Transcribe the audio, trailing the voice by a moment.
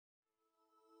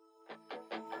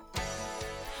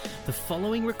The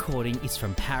following recording is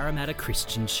from Parramatta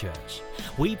Christian Church.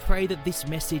 We pray that this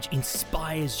message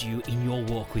inspires you in your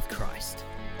walk with Christ.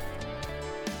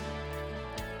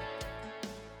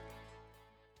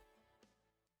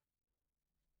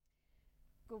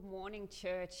 Good morning,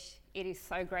 church. It is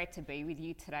so great to be with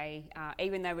you today.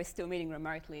 Even though we're still meeting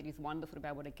remotely, it is wonderful to be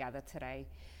able to gather today.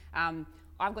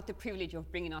 I've got the privilege of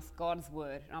bringing us God's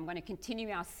word, and I'm going to continue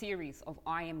our series of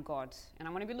I Am God. And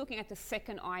I'm going to be looking at the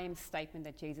second I Am statement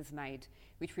that Jesus made,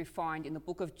 which we find in the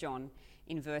book of John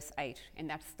in verse 8. And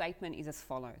that statement is as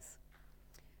follows.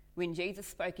 When Jesus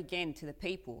spoke again to the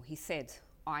people, he said,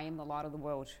 I am the light of the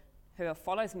world. Whoever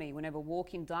follows me will never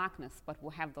walk in darkness, but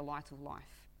will have the light of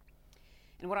life.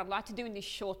 And what I'd like to do in this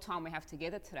short time we have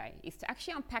together today is to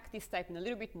actually unpack this statement a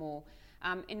little bit more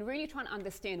and really try and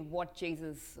understand what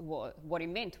he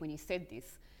meant when he said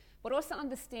this, but also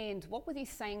understand what was he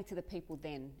saying to the people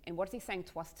then and what is he saying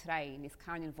to us today in this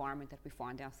current environment that we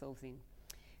find ourselves in.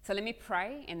 So let me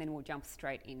pray and then we'll jump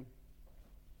straight in.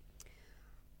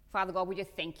 Father God, we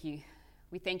just thank you.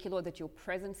 We thank you, Lord, that your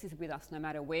presence is with us no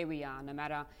matter where we are, no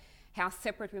matter how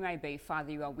separate we may be.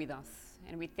 Father, you are with us.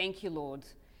 And we thank you, Lord,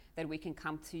 that we can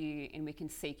come to you and we can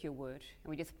seek your word. And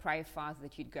we just pray, Father,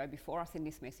 that you'd go before us in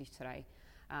this message today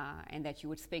and that you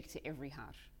would speak to every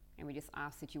heart. And we just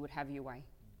ask that you would have your way.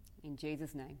 In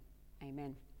Jesus' name,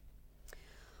 amen.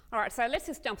 All right, so let's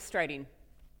just jump straight in.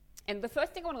 And the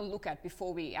first thing I want to look at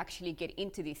before we actually get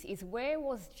into this is where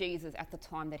was Jesus at the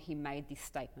time that he made this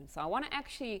statement? So I want to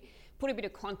actually put a bit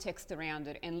of context around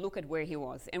it and look at where he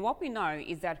was. And what we know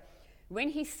is that when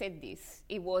he said this,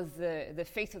 it was the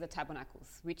Feast of the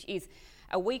Tabernacles, which is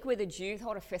a week where the Jews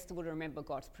hold a festival to remember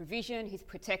God's provision, his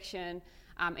protection,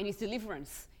 and his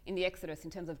deliverance in the Exodus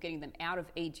in terms of getting them out of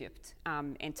Egypt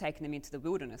and taking them into the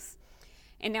wilderness.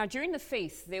 And now during the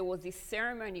feast, there was this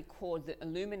ceremony called the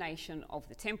illumination of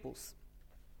the temples.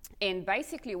 And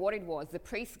basically what it was, the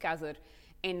priests gathered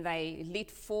and they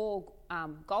lit 4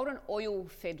 golden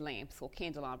oil-fed lamps or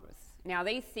candelabras. Now,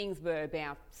 these things were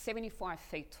about 75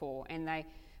 feet tall and they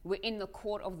were in the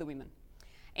court of the women.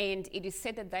 And it is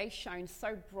said that they shone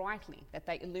so brightly that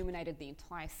they illuminated the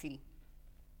entire city.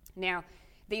 Now,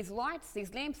 these lamps,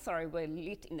 were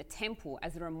lit in the temple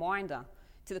as a reminder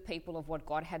to the people of what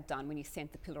God had done when he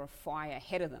sent the pillar of fire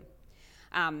ahead of them.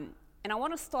 And I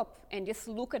want to stop and just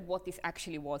look at what this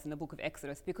actually was in the book of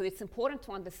Exodus because it's important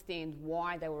to understand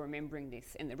why they were remembering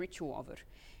this and the ritual of it.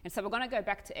 And so we're going to go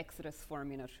back to Exodus for a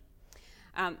minute.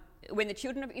 When the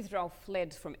children of Israel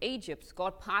fled from Egypt,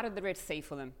 God parted the Red Sea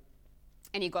for them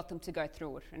and he got them to go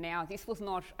through it. And now this was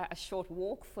not a short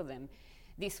walk for them.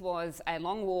 This was a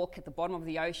long walk at the bottom of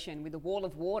the ocean with a wall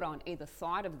of water on either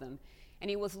side of them. And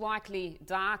it was likely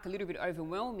dark, a little bit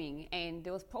overwhelming, and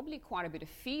there was probably quite a bit of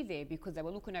fear there because they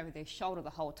were looking over their shoulder the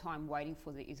whole time waiting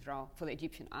for the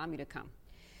Egyptian army to come.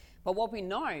 But what we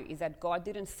know is that God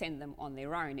didn't send them on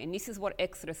their own. And this is what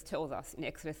Exodus tells us in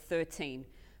Exodus 13,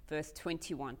 verse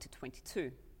 21 to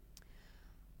 22.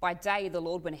 By day, the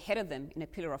Lord went ahead of them in a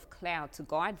pillar of cloud to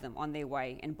guide them on their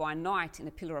way, and by night in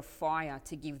a pillar of fire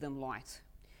to give them light,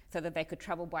 so that they could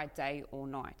travel by day or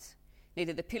night.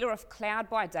 Neither the pillar of cloud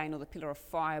by day nor the pillar of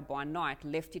fire by night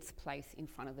left its place in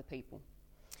front of the people.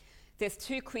 There's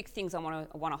 2 quick things I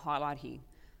want to highlight here.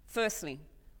 Firstly,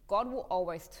 God will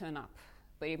always turn up,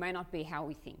 but it may not be how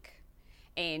we think.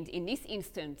 And in this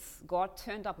instance, God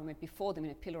turned up and went before them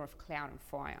in a pillar of cloud and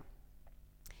fire.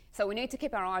 So we need to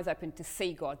keep our eyes open to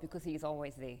see God because he is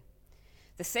always there.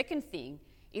 The second thing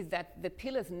is that the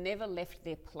pillars never left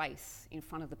their place in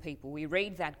front of the people. We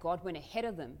read that God went ahead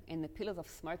of them and the pillars of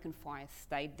smoke and fire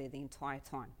stayed there the entire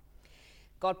time.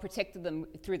 God protected them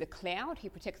through the cloud. He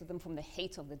protected them from the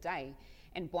heat of the day.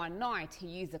 And by night, he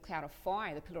used the cloud of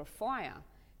fire, the pillar of fire,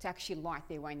 to actually light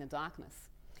their way in the darkness.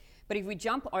 But if we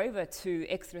jump over to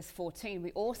Exodus 14,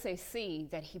 we also see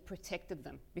that he protected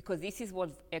them because this is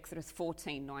what Exodus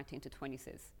 14, 19 to 20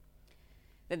 says.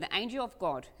 Then the angel of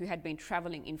God, who had been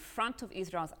travelling in front of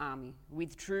Israel's army,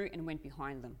 withdrew and went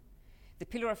behind them. The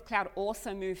pillar of cloud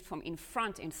also moved from in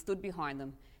front and stood behind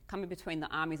them, coming between the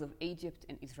armies of Egypt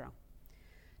and Israel.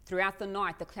 Throughout the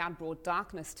night, the cloud brought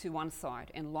darkness to one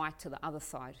side and light to the other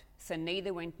side, so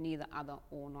neither went near the other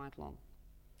all night long.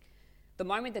 The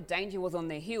moment the danger was on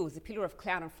their heels, the pillar of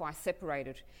cloud and fire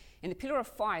separated, and the pillar of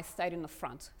fire stayed in the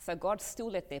front, so God still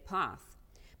let their path.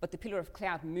 But the pillar of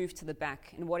cloud moved to the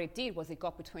back, and what it did was it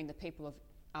got between the people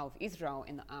of Israel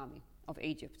and the army of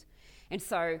Egypt. And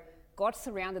so God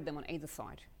surrounded them on either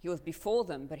side. He was before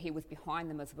them, but he was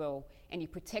behind them as well, and he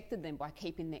protected them by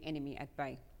keeping the enemy at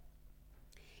bay.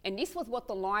 And this was what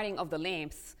the lighting of the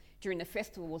lamps during the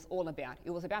festival was all about.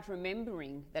 It was about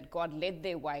remembering that God led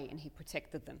their way and he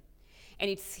protected them. And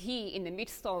it's here in the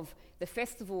midst of the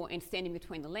festival and standing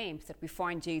between the lamps that we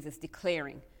find Jesus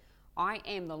declaring, I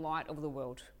am the light of the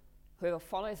world. Whoever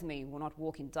follows me will not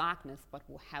walk in darkness, but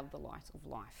will have the light of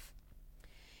life.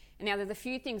 And now there's a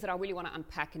few things that I really want to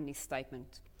unpack in this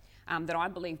statement that I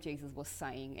believe Jesus was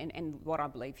saying and what I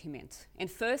believe he meant. And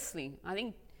firstly, I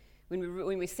think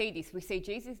when we see this, we see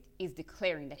Jesus is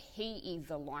declaring that he is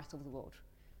the light of the world.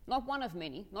 Not one of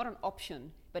many, not an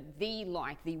option, but the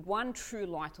light, the one true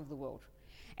light of the world.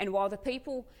 And while the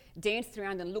people danced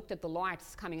around and looked at the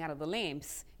lights coming out of the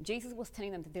lamps, Jesus was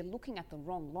telling them that they're looking at the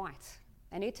wrong light.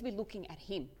 They need to be looking at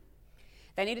him.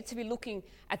 They needed to be looking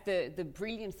at the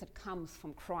brilliance that comes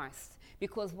from Christ.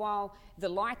 Because while the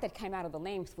light that came out of the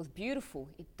lamps was beautiful,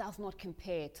 it does not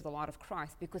compare to the light of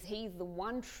Christ, because he is the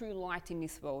one true light in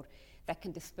this world that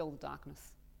can dispel the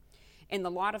darkness. And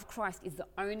the light of Christ is the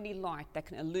only light that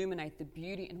can illuminate the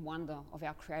beauty and wonder of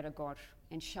our Creator God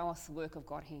and show us the work of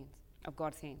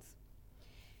God's hands.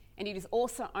 And it is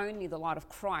also only the light of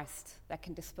Christ that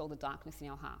can dispel the darkness in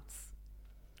our hearts.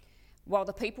 While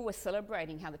the people were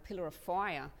celebrating how the pillar of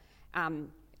fire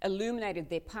illuminated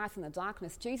their path in the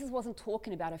darkness, Jesus wasn't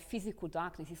talking about a physical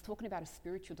darkness. He's talking about a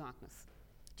spiritual darkness.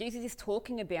 Jesus is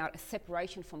talking about a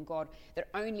separation from God that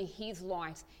only his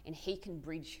light and he can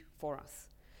bridge for us.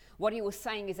 What he was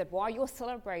saying is that while you're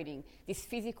celebrating this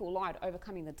physical light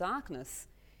overcoming the darkness,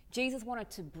 Jesus wanted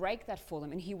to break that for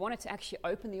them, and he wanted to actually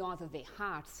open the eyes of their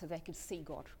hearts so they could see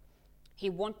God. He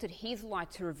wanted his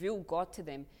light to reveal God to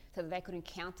them so that they could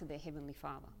encounter their Heavenly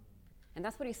Father. And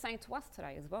that's what he's saying to us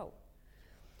today as well.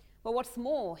 But what's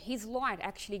more, his light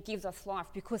actually gives us life,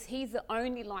 because he's the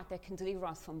only light that can deliver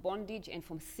us from bondage and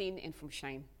from sin and from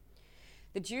shame.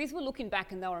 The Jews were looking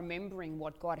back and they were remembering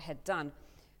what God had done,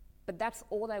 but that's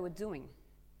all they were doing.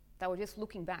 They were just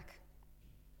looking back.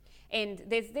 And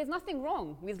there's nothing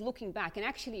wrong with looking back, and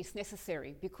actually it's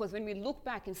necessary, because when we look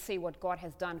back and see what God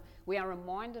has done, we are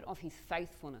reminded of his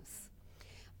faithfulness.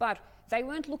 But they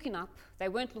weren't looking up, they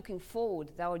weren't looking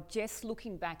forward, they were just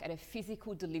looking back at a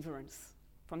physical deliverance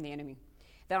from the enemy.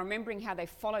 They were remembering how they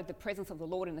followed the presence of the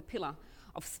Lord in the pillar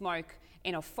of smoke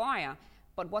and of fire,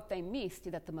 but what they missed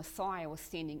is that the Messiah was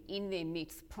standing in their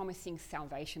midst, promising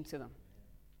salvation to them.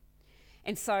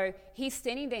 And so he's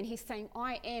standing there and he's saying,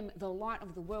 I am the light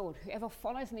of the world. Whoever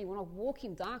follows me will not walk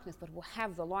in darkness, but will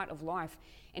have the light of life.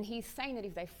 And he's saying that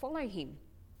if they follow him,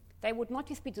 they would not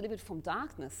just be delivered from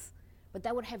darkness, but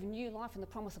they would have new life and the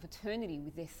promise of eternity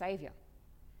with their Saviour.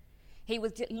 He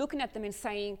was looking at them and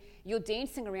saying, you're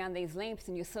dancing around these lamps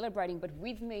and you're celebrating, but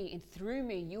with me and through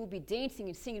me, you'll be dancing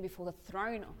and singing before the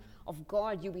throne of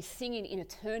God. You'll be singing in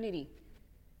eternity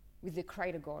with the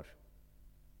Creator God.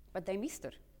 But they missed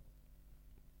it.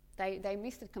 They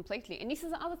missed it completely. And this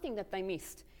is the other thing that they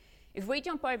missed. If we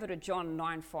jump over to John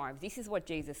 9:5, this is what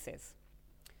Jesus says.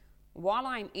 While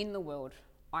I am in the world,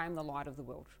 I am the light of the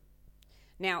world.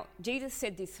 Now, Jesus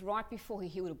said this right before he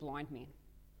healed a blind man.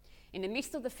 In the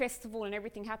midst of the festival and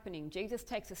everything happening, Jesus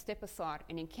takes a step aside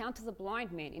and encounters a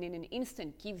blind man, and in an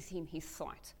instant gives him his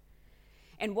sight.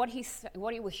 And what he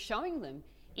was showing them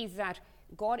is that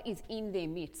God is in their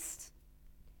midst.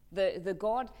 The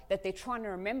God that they're trying to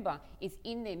remember is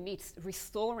in their midst,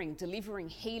 restoring, delivering,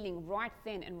 healing right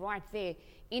then and right there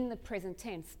in the present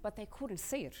tense, but they couldn't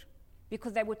see it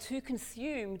because they were too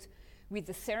consumed with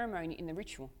the ceremony and the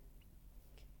ritual.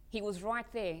 He was right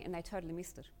there and they totally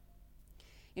missed it.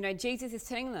 You know, Jesus is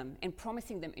telling them and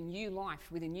promising them a new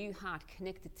life with a new heart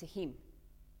connected to him.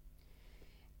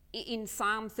 In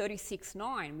Psalm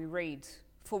 36:9 we read,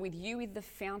 "For with you is the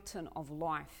fountain of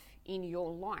life. In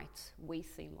your light we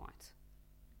see light."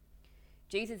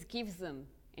 Jesus gives them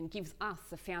and gives us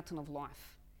the fountain of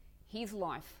life, his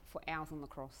life for ours on the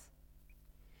cross.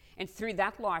 And through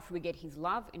that life we get his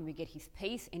love and we get his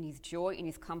peace and his joy and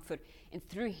his comfort. And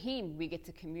through him we get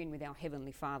to commune with our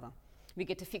Heavenly Father. We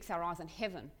get to fix our eyes on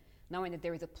heaven, knowing that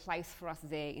there is a place for us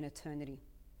there in eternity.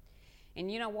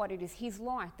 And you know what? It is his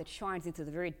light that shines into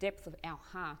the very depth of our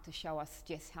heart to show us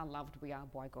just how loved we are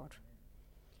by God.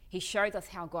 He shows us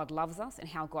how God loves us and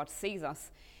how God sees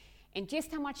us, and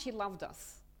just how much he loved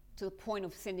us to the point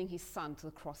of sending his son to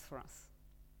the cross for us.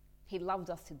 He loved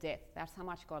us to death. That's how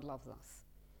much God loves us.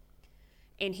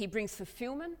 And he brings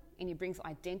fulfillment, and he brings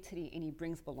identity, and he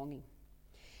brings belonging.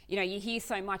 You know, you hear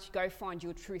so much, go find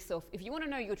your true self. If you want to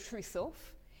know your true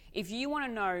self, if you want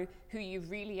to know who you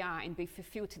really are and be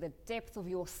fulfilled to the depth of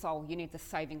your soul, you need the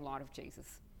saving light of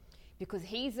Jesus. Because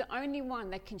he's the only one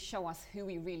that can show us who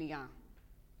we really are.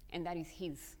 And that is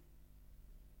his.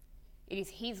 It is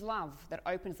his love that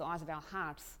opens the eyes of our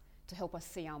hearts to help us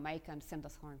see our Maker and send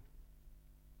us home.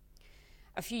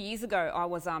 A few years ago, I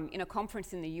was in a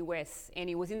conference in the US, and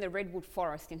it was in the Redwood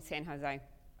Forest in San Jose.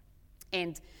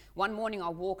 And one morning I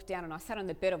walked down and I sat on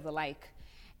the bed of the lake,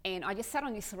 and I just sat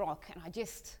on this rock and I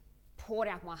just poured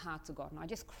out my heart to God, and I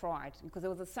just cried because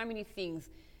there was so many things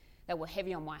that were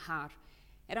heavy on my heart.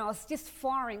 And I was just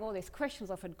firing all these questions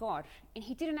off at God, and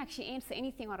he didn't actually answer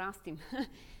anything I'd asked him.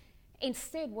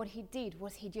 Instead, what he did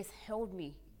was he just held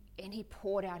me and he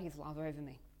poured out his love over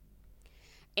me.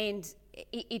 And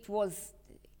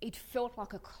it felt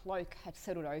like a cloak had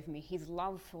settled over me. His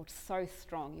love felt so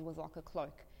strong, it was like a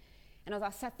cloak. And as I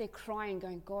sat there crying,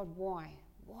 going, God, why?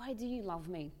 Why do you love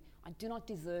me? I do not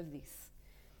deserve this.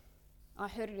 I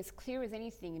heard it as clear as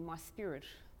anything in my spirit.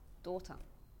 Daughter,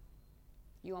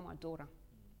 you are my daughter.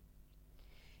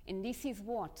 And this is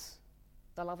what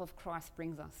the love of Christ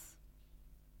brings us.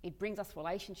 It brings us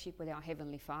relationship with our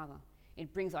Heavenly Father.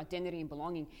 It brings identity and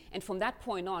belonging. And from that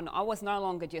point on, I was no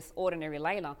longer just ordinary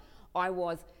Layla. I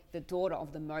was the daughter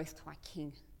of the Most High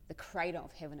King, the creator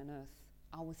of heaven and earth.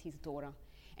 I was his daughter.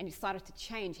 And it started to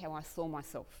change how I saw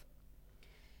myself.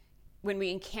 When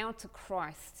we encounter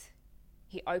Christ,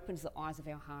 he opens the eyes of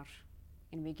our heart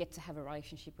and we get to have a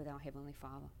relationship with our Heavenly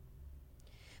Father.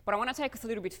 But I want to take us a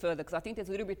little bit further because I think there's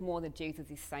a little bit more that Jesus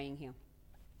is saying here.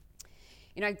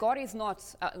 You know, God's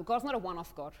not a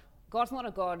one-off God. God's not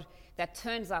a God that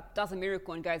turns up, does a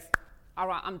miracle and goes, all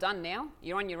right, I'm done now.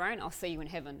 You're on your own. I'll see you in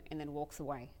heaven, and then walks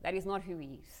away. That is not who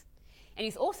he is. And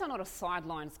he's also not a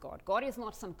sidelines God. God is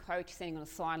not some coach sitting on the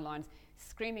sidelines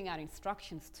screaming out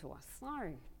instructions to us.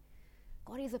 No.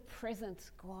 God is a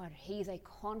present God. He is a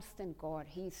constant God.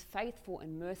 He is faithful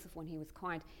and merciful, and he was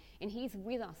kind. And he's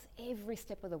with us every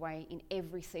step of the way in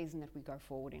every season that we go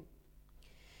forward in.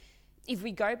 If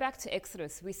we go back to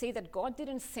Exodus, we see that God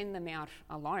didn't send them out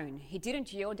alone. He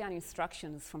didn't yell down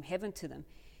instructions from heaven to them.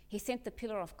 He sent the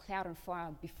pillar of cloud and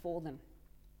fire before them.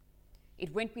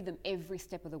 It went with them every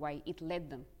step of the way. It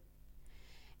led them.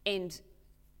 And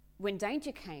when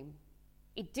danger came,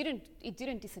 it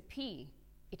didn't disappear.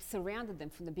 It surrounded them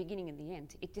from the beginning and the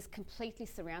end. It just completely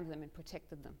surrounded them and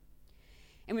protected them.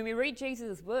 And when we read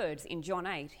Jesus' words in John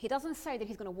 8, he doesn't say that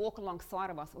he's going to walk alongside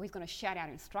of us or he's going to shout out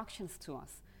instructions to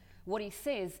us. What he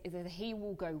says is that he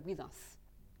will go with us.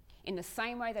 In the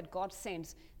same way that God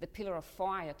sends the pillar of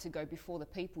fire to go before the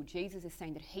people, Jesus is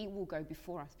saying that he will go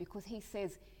before us because he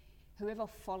says, whoever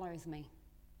follows me,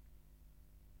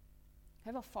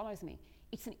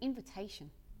 it's an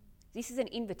invitation. This is an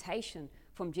invitation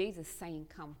from Jesus saying,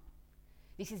 come.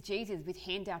 This is Jesus with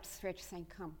hand outstretched saying,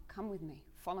 come with me,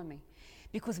 follow me.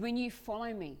 Because when you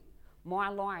follow me, my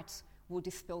light will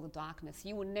dispel the darkness.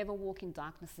 You will never walk in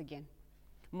darkness again.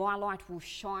 My light will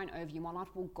shine over you. My light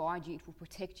will guide you. It will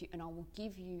protect you. And I will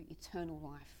give you eternal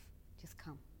life. Just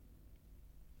come.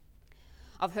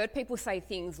 I've heard people say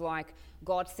things like,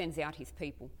 God sends out his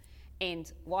people. And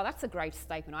while that's a great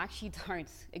statement, I actually don't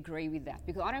agree with that.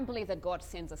 Because I don't believe that God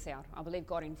sends us out. I believe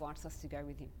God invites us to go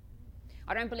with him.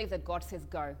 I don't believe that God says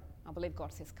go. I believe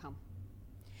God says come.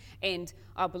 And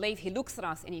I believe he looks at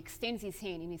us and he extends his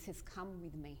hand and he says, come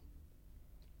with me.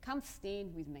 Come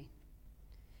stand with me.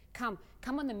 Come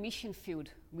on the mission field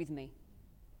with me.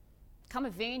 Come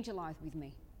evangelize with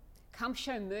me. Come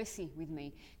show mercy with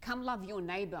me. Come love your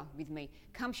neighbour with me.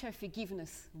 Come show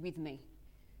forgiveness with me.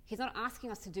 He's not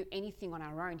asking us to do anything on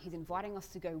our own. He's inviting us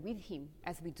to go with him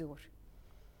as we do it.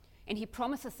 And he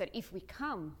promises that if we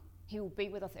come, he will be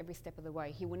with us every step of the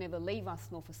way. He will never leave us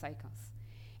nor forsake us.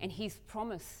 And his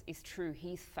promise is true.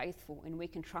 He's faithful and we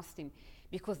can trust him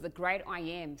because the great I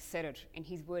Am said it and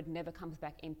his word never comes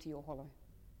back empty or hollow.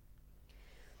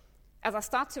 As I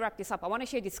start to wrap this up, I want to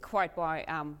share this quote by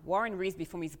Warren Risby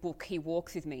from his book, He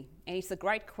Walks With Me. And it's a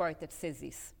great quote that says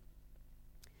this: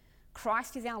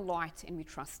 Christ is our light and we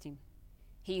trust him.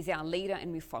 He is our leader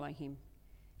and we follow him.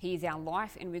 He is our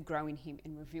life and we grow in him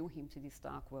and reveal him to this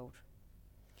dark world.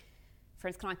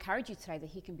 Friends, can I encourage you today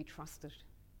that he can be trusted?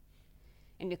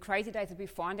 In the crazy days that we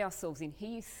find ourselves in,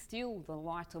 he is still the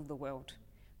light of the world.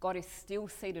 God is still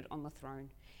seated on the throne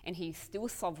and he is still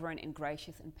sovereign and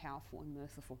gracious and powerful and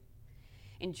merciful.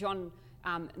 In John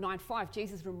 9:5,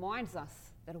 Jesus reminds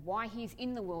us that while he's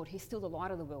in the world, he's still the light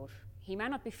of the world. He may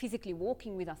not be physically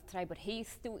walking with us today, but he is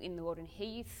still in the world and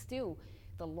he is still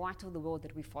the light of the world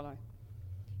that we follow.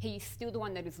 He is still the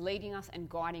one that is leading us and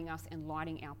guiding us and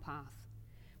lighting our path.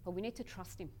 But we need to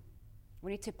trust him.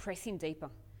 We need to press in deeper.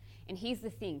 And here's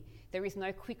the thing, there is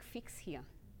no quick fix here.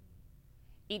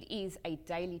 It is a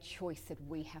daily choice that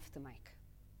we have to make.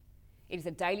 It is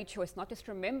a daily choice not just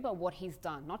to remember what he's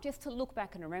done, not just to look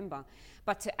back and remember,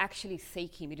 but to actually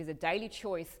seek him. It is a daily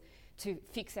choice to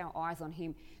fix our eyes on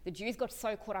him. The Jews got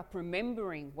so caught up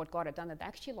remembering what God had done that they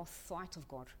actually lost sight of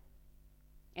God.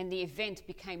 and the event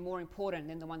became more important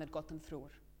than the one that got them through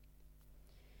it.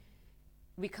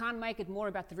 We can't make it more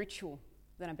about the ritual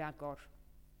than about God.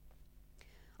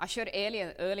 I shared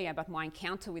earlier about my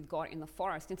encounter with God in the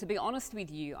forest, and to be honest with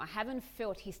you, I haven't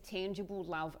felt his tangible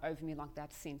love over me like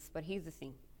that since. But here's the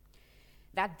thing.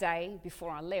 That day, before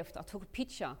I left, I took a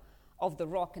picture of the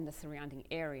rock and the surrounding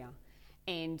area,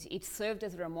 and it served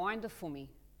as a reminder for me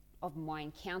of my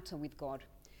encounter with God.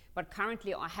 But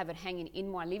currently I have it hanging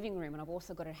in my living room, and I've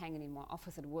also got it hanging in my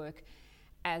office at work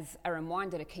as a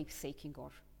reminder to keep seeking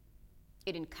God.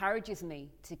 It encourages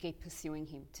me to keep pursuing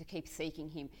him, to keep seeking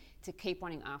him, to keep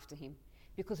running after him,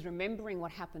 because remembering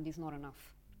what happened is not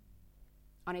enough.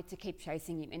 I need to keep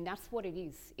chasing him, and that's what it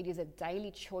is. It is a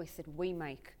daily choice that we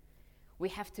make. We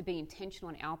have to be intentional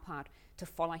on our part to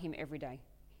follow him every day.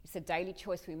 It's a daily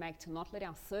choice we make to not let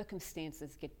our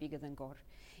circumstances get bigger than God.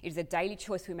 It is a daily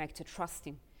choice we make to trust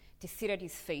him, to sit at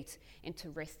his feet, and to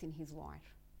rest in his light.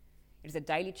 It is a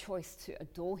daily choice to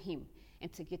adore him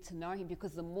and to get to know him,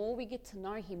 because the more we get to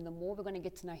know him, the more we're going to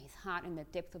get to know his heart and the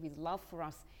depth of his love for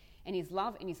us, and his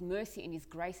love and his mercy and his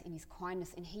grace and his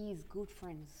kindness. And he is good,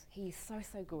 friends. He is so,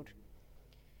 so good.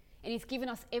 And he's given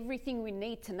us everything we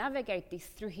need to navigate this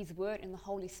through his word and the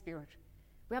Holy Spirit.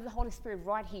 We have the Holy Spirit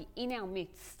right here in our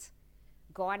midst,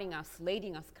 guiding us,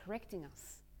 leading us, correcting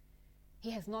us. He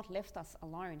has not left us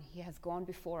alone. He has gone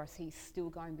before us. He's still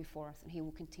going before us, and he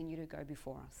will continue to go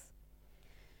before us.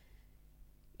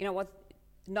 You know what?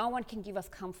 No one can give us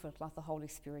comfort like the Holy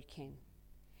Spirit can.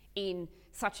 In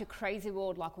such a crazy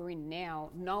world like we're in now,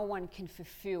 no one can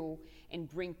fulfill and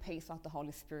bring peace like the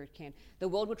Holy Spirit can. The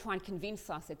world will try and convince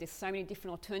us that there's so many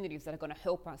different alternatives that are going to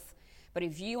help us. But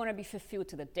if you want to be fulfilled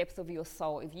to the depth of your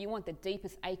soul, if you want the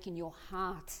deepest ache in your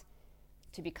heart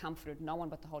to be comforted, no one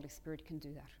but the Holy Spirit can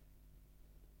do that.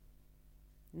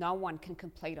 No one can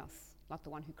complete us like the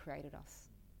one who created us.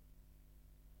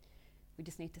 We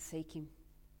just need to seek him.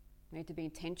 We need to be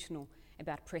intentional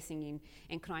about pressing in.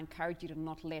 And can I encourage you to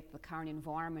not let the current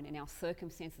environment and our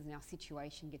circumstances and our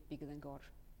situation get bigger than God?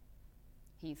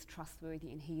 He is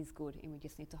trustworthy and he is good, and we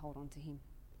just need to hold on to him.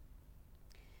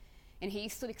 And he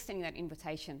is still extending that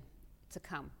invitation to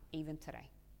come even today.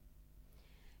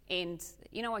 And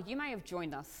you know what? You may have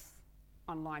joined us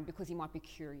online because you might be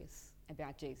curious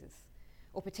about Jesus.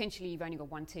 Or potentially you've only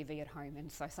got one TV at home, and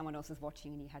so someone else is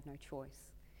watching and you had no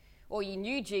choice. Or you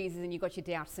knew Jesus and you got your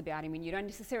doubts about him, and you don't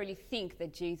necessarily think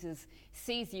that Jesus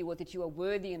sees you or that you are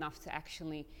worthy enough to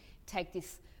actually take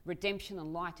this redemption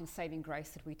and light and saving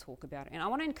grace that we talk about. And I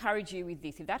want to encourage you with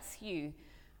this. If that's you,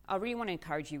 I really want to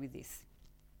encourage you with this.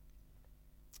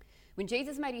 When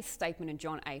Jesus made his statement in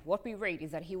John 8, what we read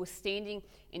is that he was standing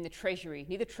in the treasury,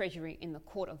 near the treasury in the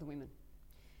court of the women.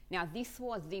 Now, this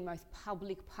was the most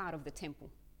public part of the temple.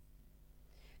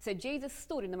 So Jesus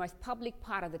stood in the most public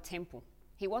part of the temple.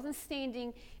 He wasn't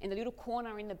standing in the little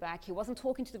corner in the back. He wasn't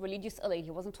talking to the religious elite.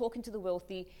 He wasn't talking to the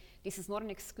wealthy. This is not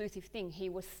an exclusive thing. He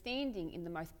was standing in the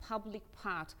most public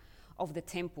part of the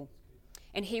temple.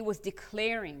 And he was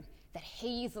declaring that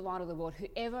he is the light of the world.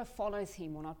 Whoever follows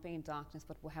him will not be in darkness,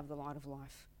 but will have the light of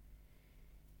life.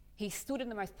 He stood in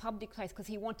the most public place because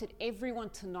he wanted everyone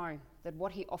to know that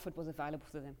what he offered was available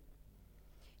to them.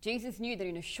 Jesus knew that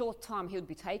in a short time he would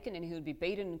be taken and he would be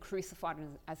beaten and crucified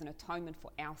as an atonement for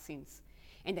our sins,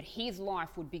 and that his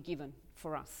life would be given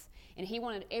for us. And he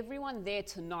wanted everyone there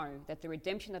to know that the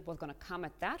redemption that was going to come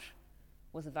at that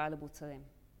was available to them.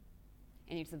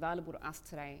 And it's available to us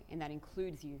today, and that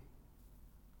includes you.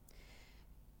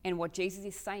 And what Jesus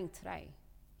is saying today,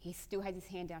 he still has his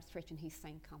hand outstretched and he's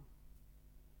saying, come.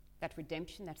 That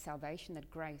redemption, that salvation,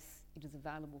 that grace, it is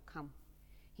available, come.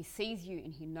 He sees you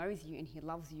and he knows you and he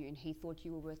loves you, and he thought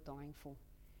you were worth dying for.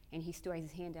 And he still has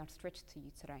his hand outstretched to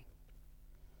you today.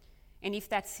 And if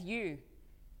that's you,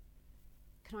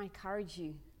 can I encourage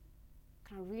you?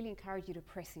 Can I really encourage you to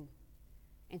press him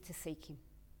and to seek him?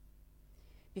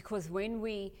 Because when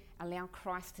we allow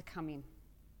Christ to come in,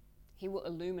 he will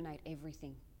illuminate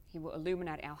everything. He will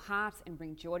illuminate our hearts and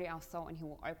bring joy to our soul, and he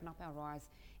will open up our eyes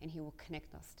and he will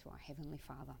connect us to our Heavenly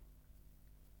Father.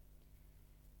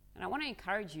 And I want to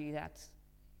encourage you that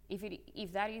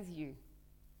if that is you,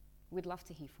 we'd love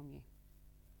to hear from you.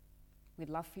 We'd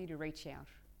love for you to reach out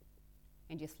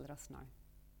and just let us know.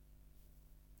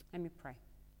 Let me pray.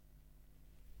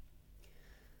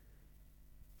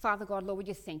 Father God, Lord, we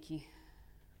just thank you.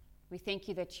 We thank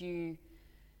you that you,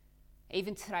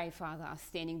 even today, Father, are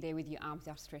standing there with your arms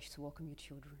outstretched to welcome your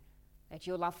children. That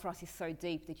your love for us is so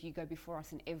deep that you go before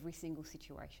us in every single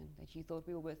situation, that you thought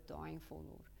we were worth dying for,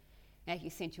 Lord. And that you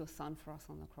sent your Son for us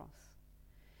on the cross.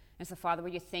 And so, Father,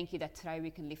 we just thank you that today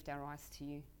we can lift our eyes to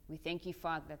you. We thank you,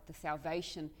 Father, that the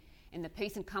salvation And the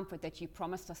peace and comfort that you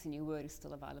promised us in your word is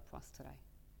still available for us today.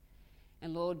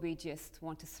 And Lord, we just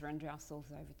want to surrender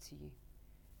ourselves over to you,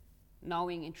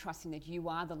 knowing and trusting that you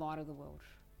are the light of the world.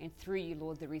 And through you,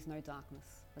 Lord, there is no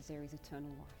darkness, but there is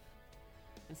eternal life.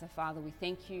 And so, Father, we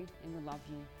thank you and we love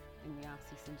you, and we ask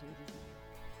this in Jesus' name.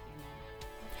 Amen.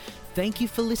 Thank you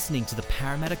for listening to the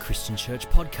Parramatta Christian Church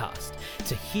podcast.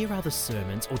 To hear other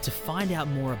sermons or to find out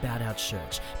more about our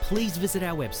church, please visit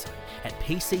our website at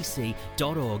pcc.org.au.